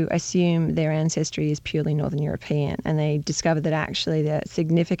who assume their ancestry is purely Northern European, and they discover that actually the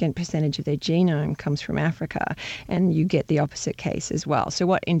significant percentage of their genome comes from Africa, and you get the opposite case as well. So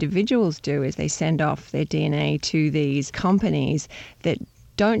what individuals do is they send off their DNA to these companies that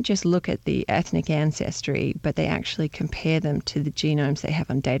don't just look at the ethnic ancestry, but they actually compare them to the genomes they have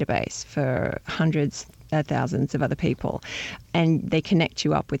on database for hundreds, thousands of other people, and they connect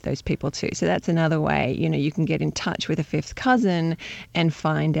you up with those people too. So that's another way, you can get in touch with a fifth cousin and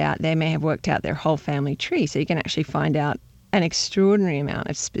find out, they may have worked out their whole family tree, so you can actually find out an extraordinary amount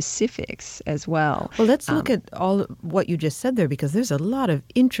of specifics as well. Well, let's look at all what you just said there, because there's a lot of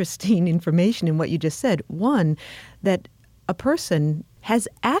interesting information in what you just said. One, that a person has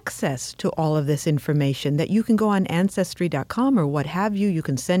access to all of this information, that you can go on Ancestry.com or what have you. You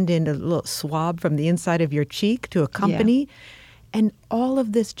can send in a little swab from the inside of your cheek to a company. Yeah. And all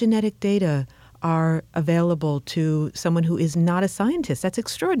of this genetic data are available to someone who is not a scientist. That's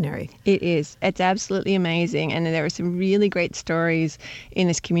extraordinary. It is. It's absolutely amazing. And there are some really great stories in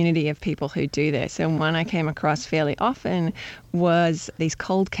this community of people who do this. And one I came across fairly often was these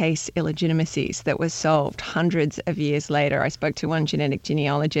cold case illegitimacies that were solved hundreds of years later. I spoke to one genetic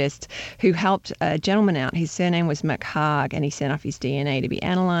genealogist who helped a gentleman out. His surname was McHarg, and he sent off his DNA to be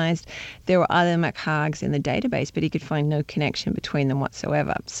analyzed. There were other McHargs in the database, but he could find no connection between them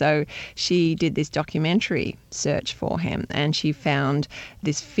whatsoever. So she did this documentary search for him, and she found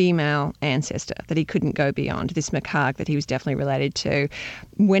this female ancestor that he couldn't go beyond, this McHarg that he was definitely related to.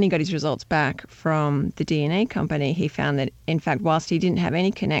 When he got his results back from the DNA company, he found that, in fact, whilst he didn't have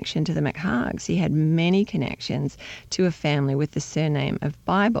any connection to the McHargs, he had many connections to a family with the surname of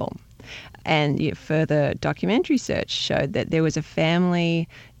Bible. And further documentary search showed that there was a family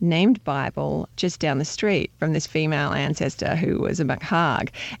named Bible just down the street from this female ancestor who was a McHarg.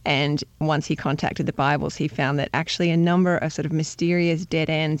 And once he contacted the Bibles, he found that actually a number of sort of mysterious dead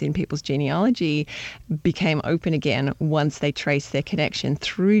ends in people's genealogy became open again once they traced their connection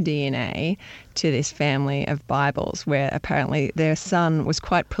through DNA to this family of Bibles, where apparently their son was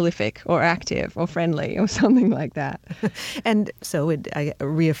quite prolific or active or friendly or something like that. And so it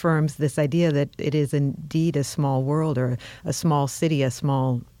reaffirms this idea that it is indeed a small world, or a small city, a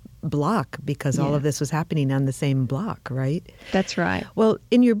small block, because all of this was happening on the same block, right? That's right. Well,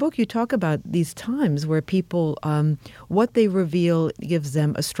 in your book, you talk about these times where people, what they reveal gives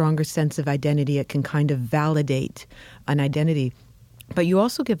them a stronger sense of identity. It can kind of validate an identity. But you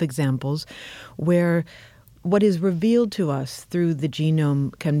also give examples where what is revealed to us through the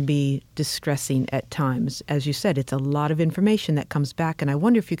genome can be distressing at times. As you said, it's a lot of information that comes back. And I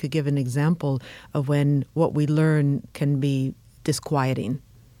wonder if you could give an example of when what we learn can be disquieting.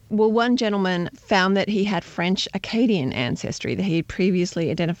 Well, one gentleman found that he had French Acadian ancestry, that he had previously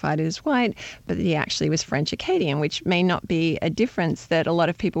identified as white, but that he actually was French Acadian, which may not be a difference that a lot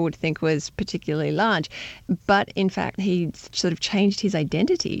of people would think was particularly large. But in fact, he sort of changed his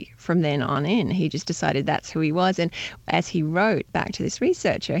identity from then on in. He just decided that's who he was. And as he wrote back to this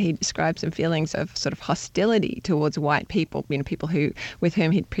researcher, he described some feelings of sort of hostility towards white people, people with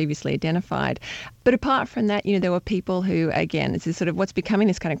whom he'd previously identified. But apart from that, there were people who, again, this is sort of what's becoming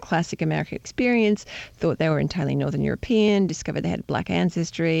this kind of classic American experience, thought they were entirely Northern European, discovered they had black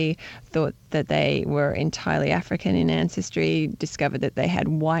ancestry, thought that they were entirely African in ancestry, discovered that they had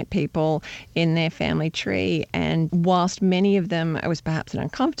white people in their family tree. And whilst many of them, it was perhaps an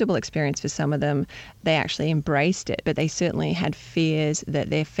uncomfortable experience for some of them, they actually embraced it. But they certainly had fears that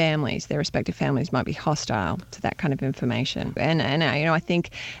their respective families might be hostile to that kind of information. And I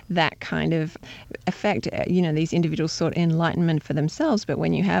think that kind of effect, these individuals sought enlightenment for themselves, but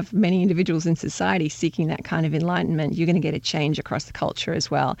when you have many individuals in society seeking that kind of enlightenment, you're going to get a change across the culture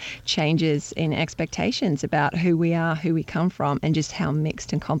as well, changes in expectations about who we are, who we come from, and just how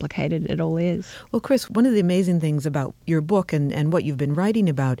mixed and complicated it all is. Well, Chris, one of the amazing things about your book and what you've been writing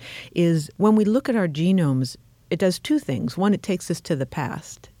about is when we look at our genomes, it does two things. One, it takes us to the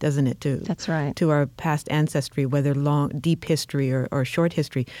past, doesn't it, too? That's right. To our past ancestry, whether long, deep history or short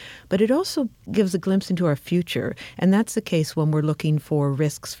history. But it also gives a glimpse into our future. And that's the case when we're looking for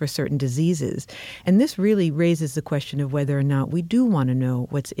risks for certain diseases. And this really raises the question of whether or not we do want to know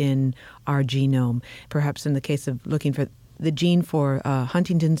what's in our genome. Perhaps in the case of looking for the gene for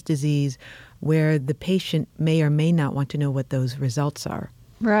Huntington's disease, where the patient may or may not want to know what those results are.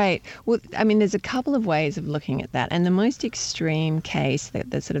 Right. Well, there's a couple of ways of looking at that. And the most extreme case,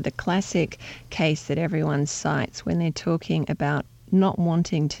 the sort of the classic case that everyone cites when they're talking about not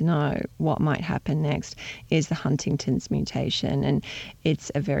wanting to know what might happen next, is the Huntington's mutation. And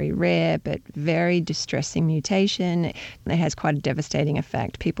it's a very rare but very distressing mutation. It has quite a devastating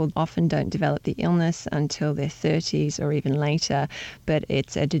effect. People often don't develop the illness until their 30s or even later, but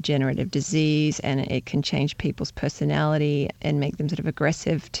it's a degenerative disease and it can change people's personality and make them sort of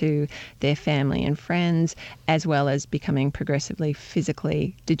aggressive to their family and friends, as well as becoming progressively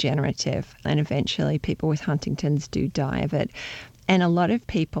physically degenerative. And eventually people with Huntington's do die of it. And a lot of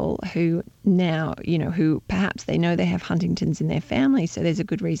people who now, who perhaps they know they have Huntington's in their family, so there's a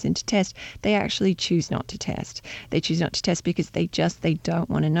good reason to test, they actually choose not to test. They choose not to test because they don't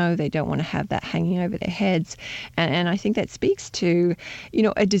want to know. They don't want to have that hanging over their heads. And I think that speaks to,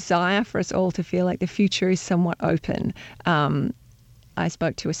 a desire for us all to feel like the future is somewhat open. I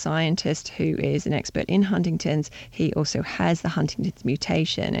spoke to a scientist who is an expert in Huntington's. He also has the Huntington's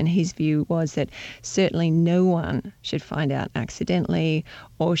mutation, and his view was that certainly no one should find out accidentally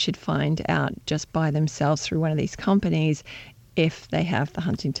or should find out just by themselves through one of these companies. if they have the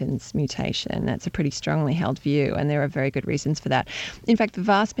Huntington's mutation. That's a pretty strongly held view, and there are very good reasons for that. In fact, the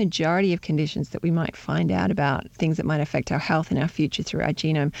vast majority of conditions that we might find out about, things that might affect our health and our future through our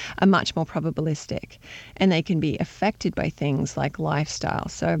genome, are much more probabilistic, and they can be affected by things like lifestyle.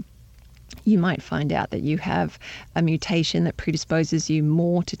 So you might find out that you have a mutation that predisposes you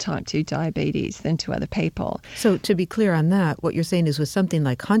more to type 2 diabetes than to other people. So to be clear on that, what you're saying is with something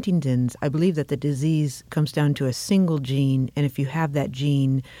like Huntington's, I believe that the disease comes down to a single gene, and if you have that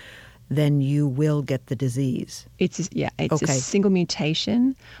gene, then you will get the disease. It's a single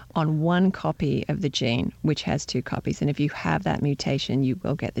mutation on one copy of the gene, which has 2 copies. And if you have that mutation, you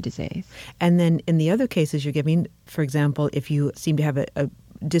will get the disease. And then in the other cases you're giving, for example, if you seem to have a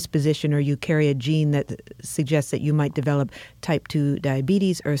disposition or you carry a gene that suggests that you might develop type 2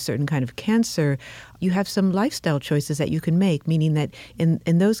 diabetes or a certain kind of cancer, you have some lifestyle choices that you can make, meaning that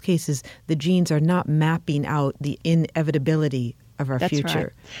in those cases, the genes are not mapping out the inevitability of our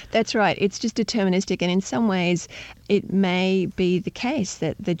future. That's right. It's just deterministic. And in some ways, it may be the case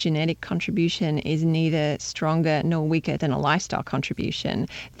that the genetic contribution is neither stronger nor weaker than a lifestyle contribution,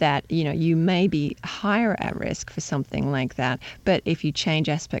 that, you may be higher at risk for something like that. But if you change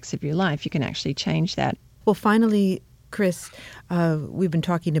aspects of your life, you can actually change that. Well, finally, Chris, we've been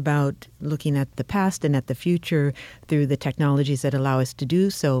talking about looking at the past and at the future through the technologies that allow us to do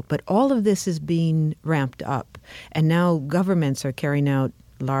so. But all of this is being ramped up. And now governments are carrying out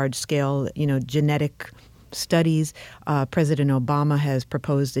large-scale, genetic studies. President Obama has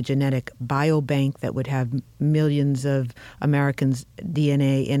proposed a genetic biobank that would have millions of Americans'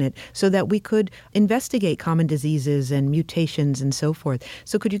 DNA in it so that we could investigate common diseases and mutations and so forth.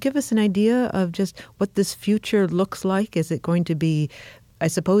 So could you give us an idea of just what this future looks like? Is it going to be, I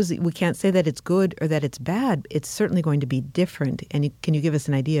suppose we can't say that it's good or that it's bad. It's certainly going to be different. And can you give us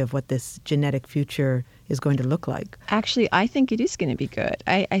an idea of what this genetic future is going to look like? Actually, I think it is going to be good.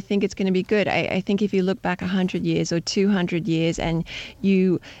 I think it's going to be good. I think if you look back 100 years or 200 years and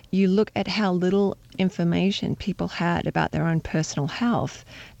you look at how little information people had about their own personal health,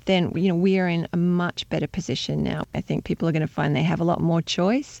 then we are in a much better position now. I think people are going to find they have a lot more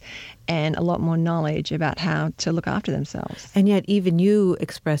choice and a lot more knowledge about how to look after themselves. And yet even you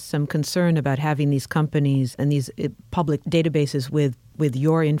expressed some concern about having these companies and these public databases with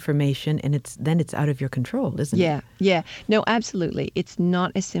your information, and it's out of your control, isn't it? Yeah. No, absolutely. It's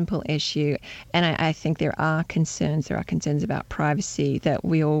not a simple issue. And I think there are concerns. There are concerns about privacy that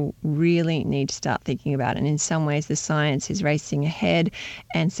we all really need to start thinking about. And in some ways, the science is racing ahead,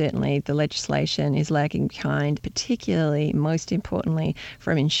 and certainly the legislation is lagging behind, particularly, most importantly,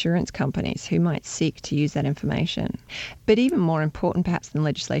 from insurance companies who might seek to use that information. But even more important, perhaps, than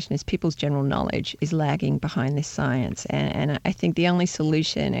legislation is people's general knowledge is lagging behind this science. And I think the only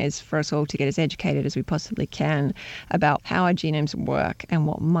solution is for us all to get as educated as we possibly can about how our genomes work and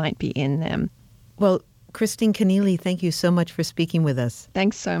what might be in them. Well, Christine Kenneally, thank you so much for speaking with us.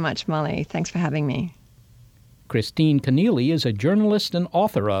 Thanks so much, Molly. Thanks for having me. Christine Kenneally is a journalist and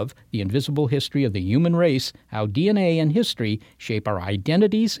author of The Invisible History of the Human Race, How DNA and History Shape Our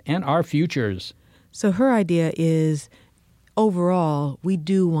Identities and Our Futures. So her idea is, overall, we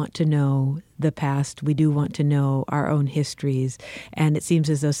do want to know the past. We do want to know our own histories. And it seems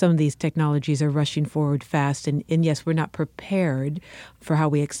as though some of these technologies are rushing forward fast. And yes, we're not prepared for how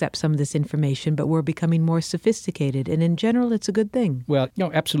we accept some of this information, but we're becoming more sophisticated. And in general, it's a good thing. Well,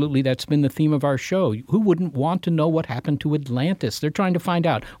 absolutely. That's been the theme of our show. Who wouldn't want to know what happened to Atlantis? They're trying to find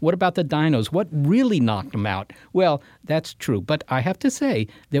out. What about the dinos? What really knocked them out? Well, that's true. But I have to say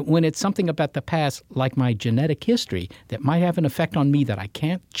that when it's something about the past, like my genetic history, that might have an effect on me that I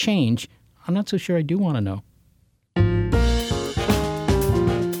can't change, I'm not so sure I do want to know.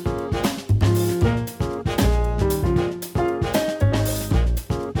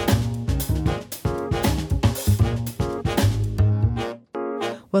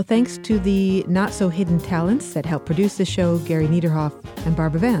 Well, thanks to the not-so-hidden talents that help produce the show, Gary Niederhoff and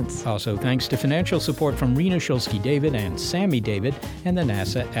Barbara Vance. Also, thanks to financial support from Rena Shulsky-David and Sammy David and the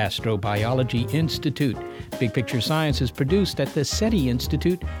NASA Astrobiology Institute. Big Picture Science is produced at the SETI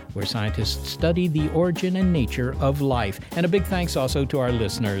Institute, where scientists study the origin and nature of life. And a big thanks also to our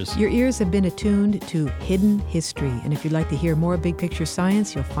listeners. Your ears have been attuned to Hidden History. And if you'd like to hear more Big Picture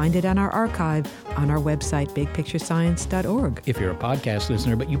Science, you'll find it on our archive on our website, bigpicturescience.org. If you're a podcast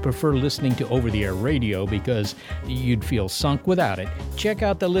listener, but you prefer listening to over-the-air radio because you'd feel sunk without it, check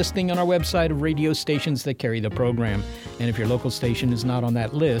out the listing on our website of radio stations that carry the program. And if your local station is not on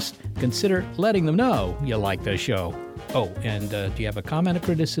that list, consider letting them know you like the show. Oh, and do you have a comment, a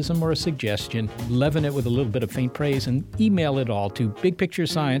criticism, or a suggestion? Leaven it with a little bit of faint praise and email it all to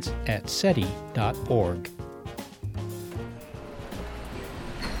bigpicturescience@seti.org.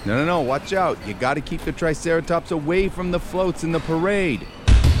 No, watch out. You gotta keep the Triceratops away from the floats in the parade.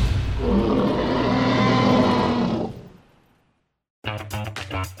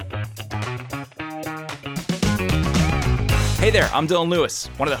 Hey there, I'm Dylan Lewis,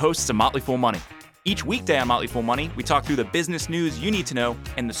 one of the hosts of Motley Fool Money. Each weekday on Motley Fool Money, we talk through the business news you need to know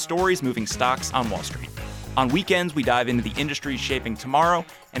and the stories moving stocks on Wall Street. On weekends, we dive into the industries shaping tomorrow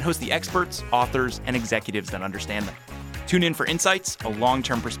and host the experts, authors, and executives that understand them. Tune in for insights, a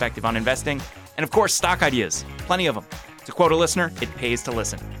long-term perspective on investing, and of course, stock ideas. Plenty of them. To quote a listener, it pays to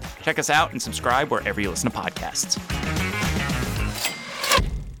listen. Check us out and subscribe wherever you listen to podcasts.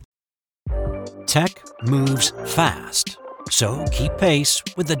 Tech moves fast, so keep pace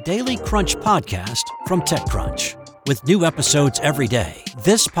with the Daily Crunch podcast from TechCrunch. With new episodes every day,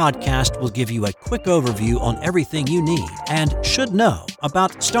 this podcast will give you a quick overview on everything you need and should know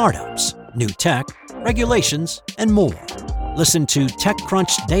about startups, new tech, regulations, and more. Listen to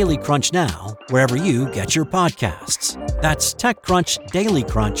TechCrunch Daily Crunch now, wherever you get your podcasts. That's TechCrunch Daily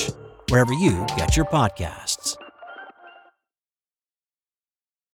Crunch, wherever you get your podcasts.